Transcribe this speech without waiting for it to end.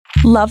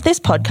Love this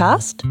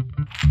podcast?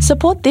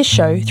 Support this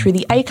show through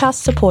the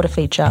Acast supporter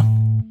feature.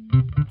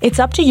 It's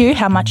up to you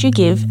how much you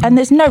give, and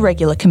there's no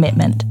regular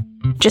commitment.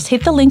 Just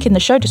hit the link in the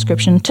show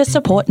description to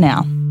support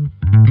now.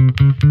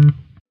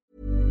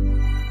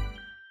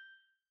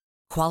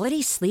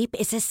 Quality sleep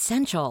is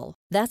essential.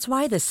 That's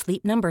why the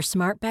Sleep Number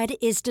Smart Bed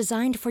is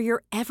designed for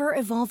your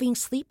ever-evolving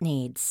sleep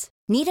needs.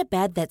 Need a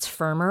bed that's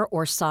firmer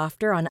or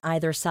softer on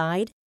either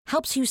side?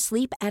 Helps you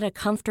sleep at a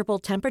comfortable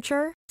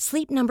temperature?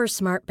 Sleep Number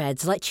Smart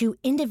Beds let you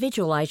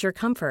individualize your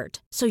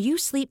comfort, so you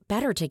sleep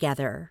better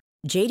together.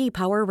 J.D.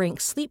 Power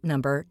ranks Sleep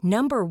Number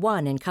number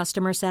 1 in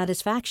customer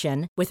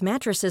satisfaction with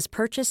mattresses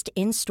purchased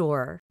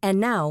in-store. And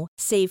now,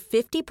 save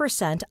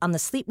 50% on the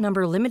Sleep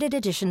Number Limited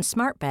Edition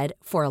Smart Bed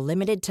for a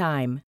limited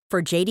time.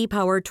 For J.D.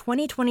 Power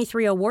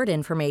 2023 award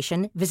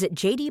information, visit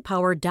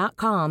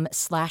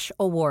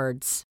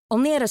jdpower.com/awards.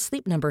 Only at a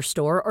Sleep Number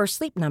store or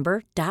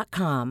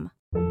sleepnumber.com.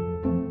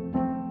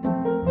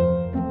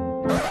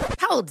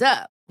 Hold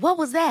up. What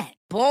was that?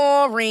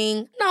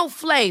 Boring. No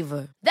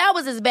flavor. That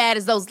was as bad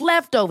as those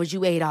leftovers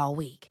you ate all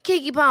week.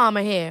 Keke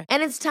Palmer here,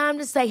 and it's time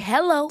to say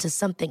hello to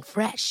something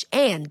fresh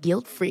and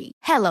guilt-free.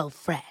 Hello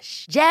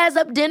Fresh. Jazz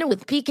up dinner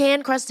with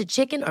pecan-crusted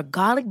chicken or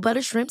garlic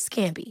butter shrimp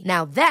scampi.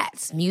 Now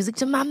that's music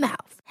to my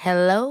mouth.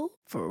 Hello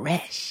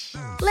Fresh.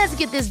 Let's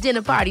get this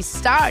dinner party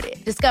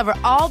started. Discover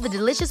all the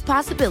delicious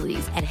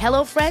possibilities at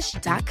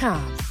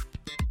hellofresh.com.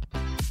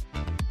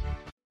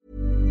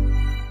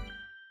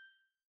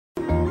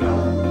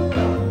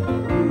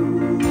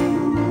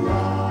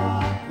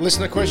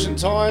 Listener question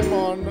time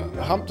on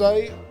Hump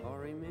Day.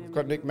 We've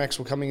got Nick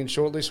Maxwell coming in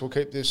shortly, so we'll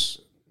keep this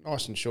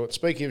nice and short.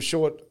 Speaking of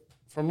short,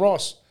 from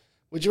Ross,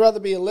 would you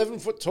rather be 11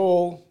 foot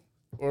tall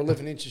or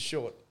 11 inches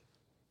short?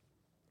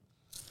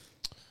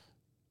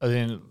 I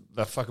think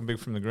they're fucking big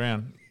from the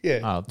ground.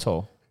 Yeah. Oh,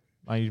 tall.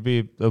 You'd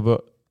be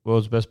the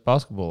world's best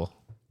basketballer.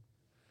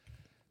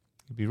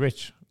 You'd be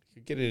rich. You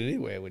could get it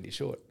anywhere when you're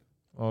short.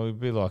 Well, you'd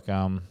be like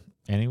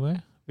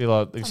anywhere. Be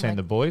like you've seen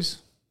The Boys.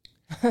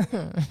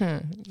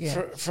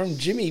 Yeah. From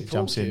Jimmy Poolcue.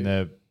 Jumps in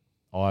the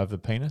eye of the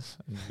penis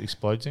and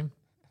explodes him.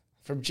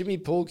 From Jimmy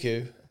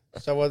Poolcue.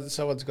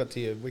 Someone's got to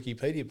your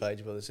Wikipedia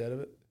page by the sound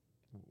of it.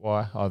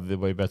 Why? Oh,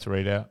 we're about to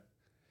read out.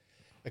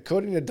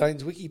 According to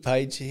Dane's wiki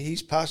page,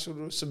 he's partial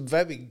to some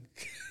vabbing.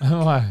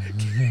 Why?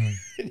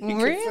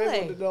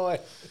 Really?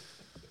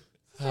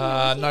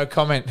 No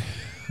comment.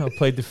 I'll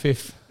plead the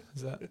fifth.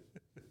 Is that?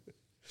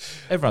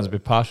 Everyone's a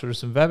bit partial to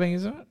some vabbing,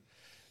 isn't it?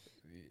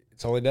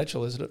 It's only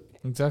natural, isn't it?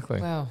 Exactly.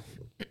 Well,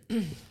 I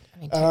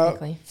mean,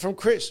 technically. From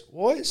Chris,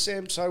 why is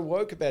Sam so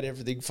woke about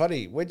everything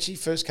funny? When she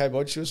first came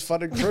on, she was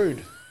fun and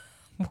crude.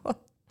 What?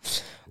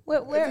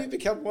 Where have you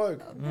become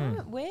woke?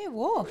 Where?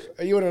 What?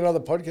 Are you on another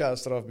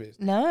podcast that I've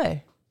missed?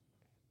 No.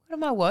 What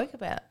am I woke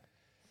about?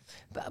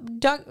 But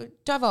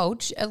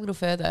divulge a little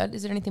further.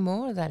 Is there anything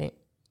more, or is that it?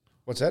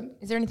 What's that?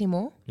 Is there anything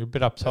more? You're a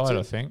bit uptight,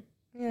 I think.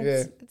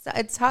 Yeah.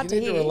 It's hard to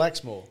hear. You need to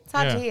relax more. It's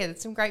hard to hear.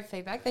 There's some great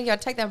feedback. Thank you. I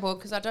take that on board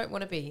because I don't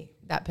want to be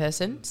that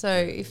person. So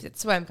if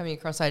it's the way I'm coming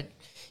across, I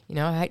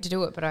hate to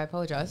do it, but I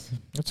apologise.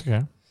 That's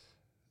okay.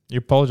 You're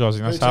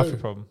apologising. That's Me half too. your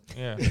problem.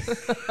 Yeah.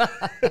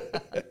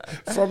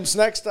 From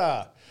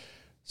Snackstar,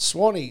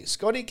 Swanee,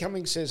 Scotty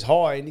Cummings says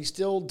hi, and he's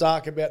still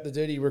dark about the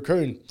dirty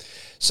raccoon.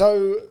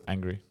 So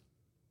Angry.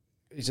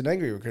 He's an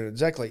angry raccoon,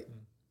 exactly.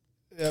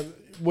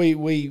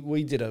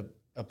 We did a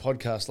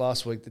podcast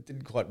last week that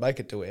didn't quite make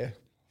it to air.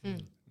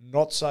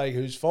 Not saying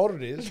whose fault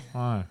it is.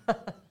 Oh.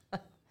 I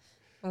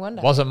wonder.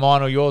 Wasn't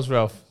mine or yours,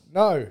 Ralph?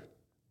 No.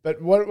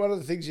 But one of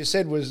the things you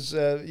said was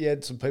you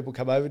had some people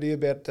come over to you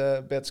about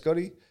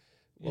Scotty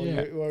while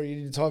you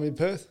did your time in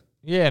Perth.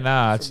 Yeah,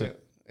 nah. It's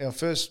our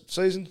first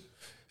season.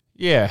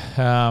 Yeah.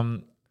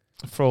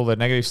 For all the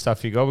negative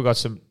stuff you got, we got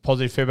some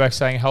positive feedback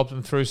saying it helped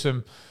them through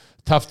some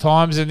tough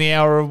times in the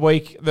hour a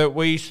week that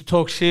we used to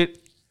talk shit.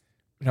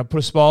 Put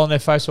a smile on their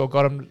face or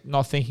got them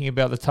not thinking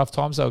about the tough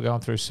times they were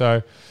going through.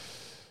 So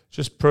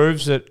just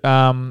proves that,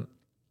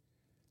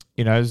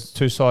 there's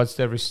two sides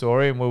to every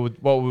story, and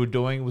what we were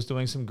doing was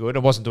doing some good.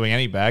 It wasn't doing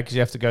any bad because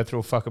you have to go through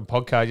a fucking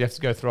podcast. You have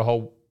to go through a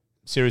whole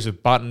series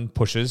of button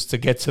pushes to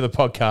get to the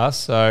podcast.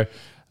 So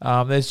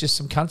there's just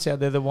some cunts out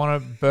there that want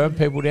to burn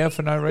people down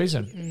for no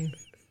reason.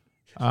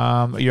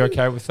 Are you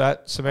okay with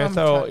that,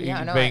 Samantha? Or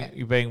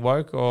you being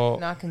woke? Or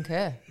No, I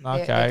concur.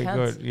 Okay,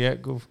 good. Yeah,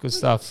 good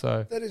stuff.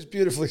 So that is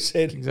beautifully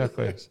said.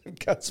 Exactly. Some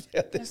cunts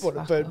out there want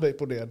to burn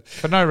people down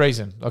for no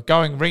reason. Like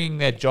ringing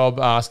their job,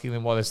 asking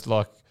them what it's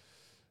like.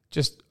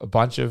 Just a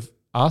bunch of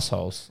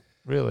assholes,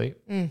 really.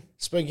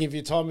 Speaking of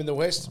your time in the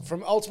West,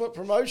 from Ultimate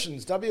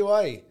Promotions,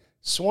 WA,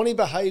 Swanee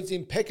behaved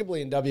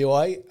impeccably in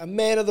WA, a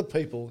man of the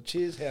people.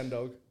 Cheers, Hound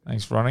Dog.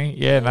 Thanks, Ronnie.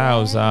 Yeah, no,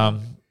 it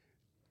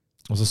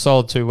was a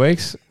solid 2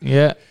 weeks.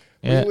 Yeah.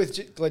 Were you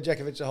with Gled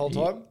Jakovich the whole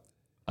time?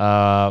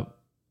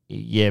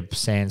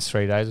 Sans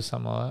 3 days or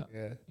something like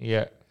that.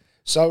 Yeah.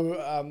 So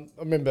I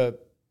remember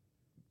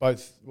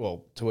both,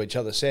 to each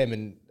other,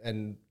 Sam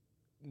and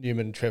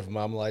Newman, Trevor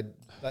Marmalade,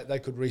 they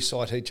could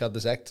recite each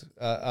other's act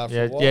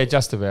after a while. Yeah,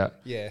 just about.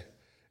 Yeah.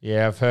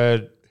 Yeah, I've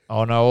heard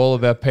I know all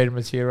about Peter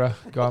Matera,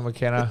 Guy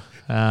McKenna.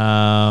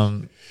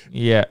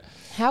 Yeah.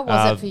 How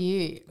was it for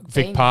you?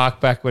 Vic Park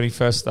back when he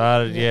first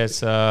started. Yeah,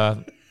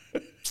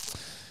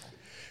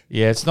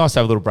 it's nice to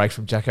have a little break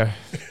from Jacko.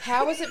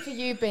 How was it for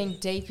you being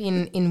deep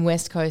in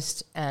West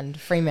Coast and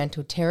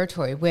Fremantle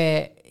territory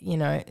where,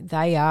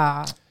 they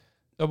are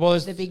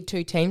the big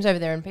two teams over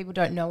there and people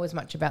don't know as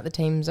much about the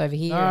teams over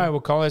here?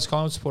 No, well, there's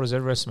Collingwood supporters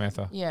everywhere,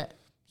 Samantha. Yeah.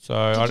 So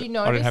I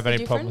didn't have any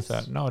the problem with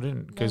difference? that. No, I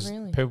didn't. Because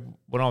really? people,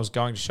 when I was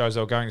going to shows,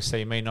 they were going to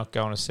see me, not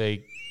going to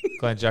see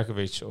Glenn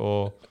Djakovic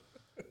or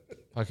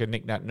like a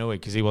Nick Nat Nui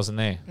because he wasn't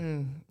there.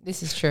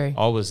 This is true.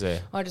 I was there.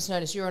 I just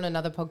noticed you were on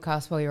another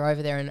podcast while you were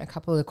over there and a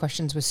couple of the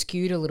questions were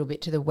skewed a little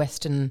bit to the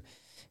Western,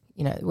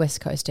 West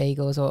Coast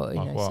Eagles or,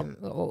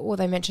 or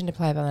they mentioned a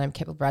player by the name of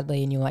Keppel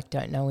Bradley and you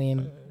don't know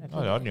him.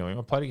 I knew him.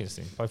 I played against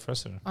him. Played for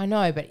Essendon. I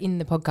know, but in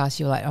the podcast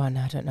you were like, oh,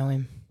 no, I don't know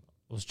him.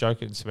 I was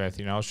joking,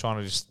 Samantha. I was trying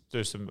to just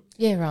do some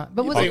Yeah, right.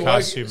 But was it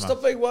podcast humour.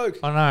 Stop being woke.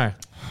 I know.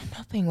 I'm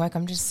not being woke.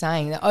 I'm just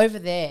saying that over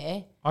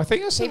there. I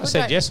think I People said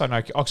don't- yes. I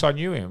know because I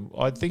knew him.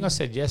 I think I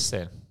said yes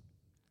then.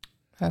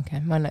 Okay,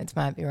 my notes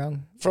might be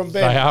wrong. From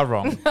They Ben. are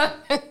wrong.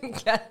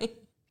 Okay.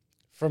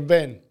 From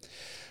Ben.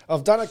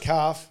 I've done a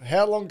calf.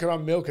 How long can I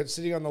milk it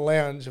sitting on the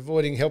lounge,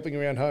 avoiding helping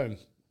around home?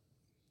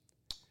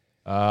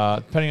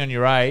 Depending on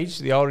your age,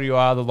 the older you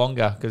are, the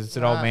longer because it's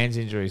an old man's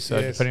injury. So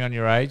Yes. depending on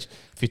your age,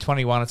 if you're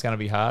 21, it's going to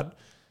be hard.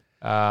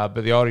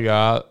 But the older you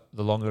are,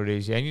 the longer it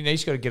is. Yeah, and you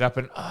just got to get up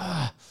and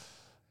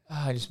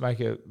just make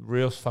a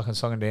real fucking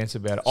song and dance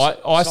about it.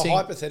 I So think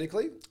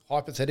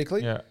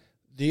hypothetically, yeah.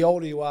 the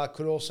older you are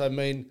could also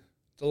mean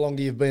the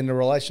longer you've been in a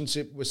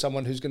relationship with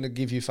someone who's going to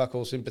give you fuck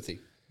all sympathy.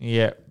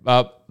 Yeah,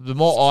 the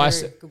more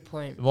ice, Good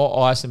point. the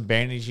more ice and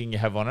bandaging you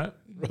have on it,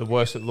 the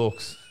worse it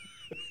looks.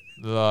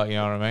 You know what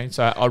I mean?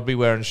 So I'd be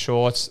wearing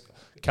shorts,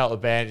 a couple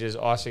of bandages,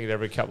 icing it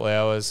every couple of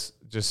hours,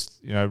 just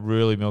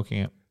really milking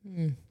it.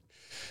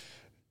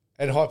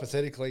 And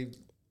hypothetically,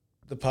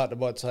 the partner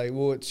might say,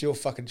 well, it's your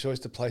fucking choice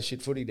to play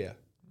shit footy now.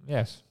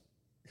 Yes,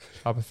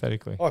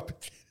 hypothetically.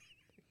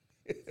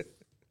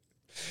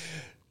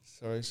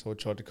 Sorry, so I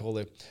tried to call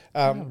them.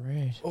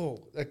 Rude.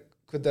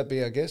 Could that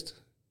be our guest?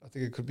 I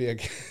think it could be our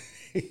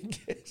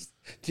guest.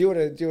 Do you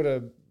want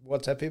to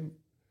WhatsApp him?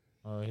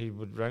 He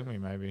would ring me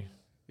maybe.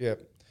 Yeah.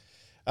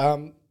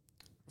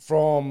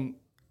 From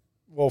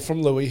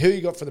Louis, who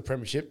you got for the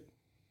premiership?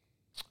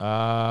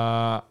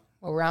 Well,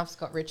 Ralph's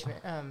got Richmond,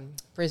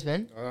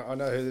 Brisbane. I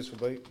know who this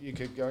will be. You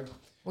keep going.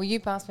 Well, you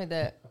pass me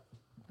the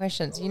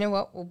questions. You know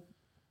what? We'll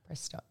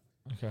press stop.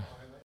 Okay.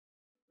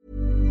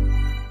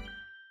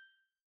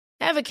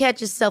 Ever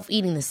catch yourself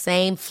eating the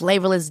same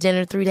flavorless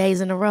dinner 3 days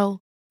in a row?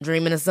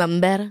 Dreaming of something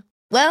better?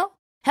 Well,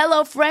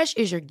 HelloFresh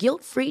is your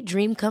guilt-free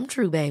dream come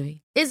true,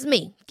 baby. It's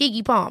me,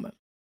 Keke Palmer.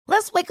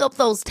 Let's wake up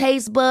those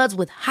taste buds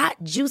with hot,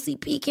 juicy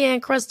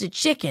pecan-crusted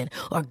chicken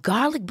or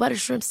garlic butter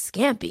shrimp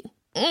scampi.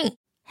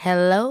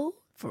 Hello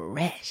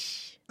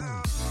Fresh.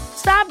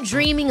 Stop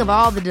dreaming of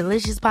all the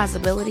delicious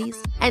possibilities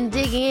and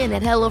dig in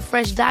at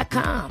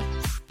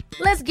HelloFresh.com.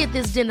 Let's get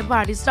this dinner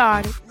party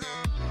started.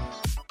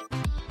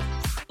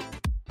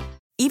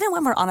 Even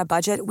when we're on a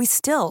budget, we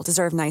still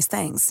deserve nice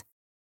things.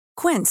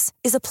 Quince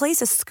is a place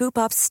to scoop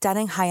up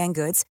stunning high-end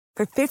goods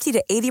for 50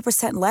 to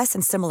 80% less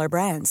than similar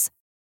brands.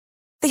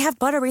 They have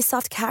buttery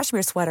soft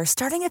cashmere sweaters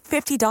starting at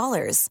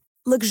 $50,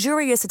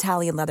 luxurious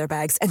Italian leather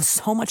bags, and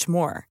so much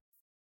more.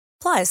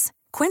 Plus,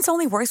 Quince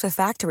only works with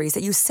factories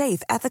that use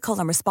safe, ethical,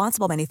 and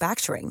responsible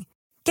manufacturing.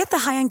 Get the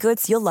high-end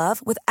goods you'll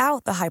love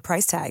without the high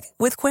price tag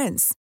with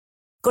Quince.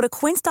 Go to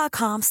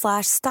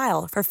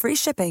quince.com/style for free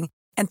shipping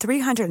and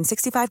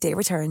 365-day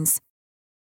returns.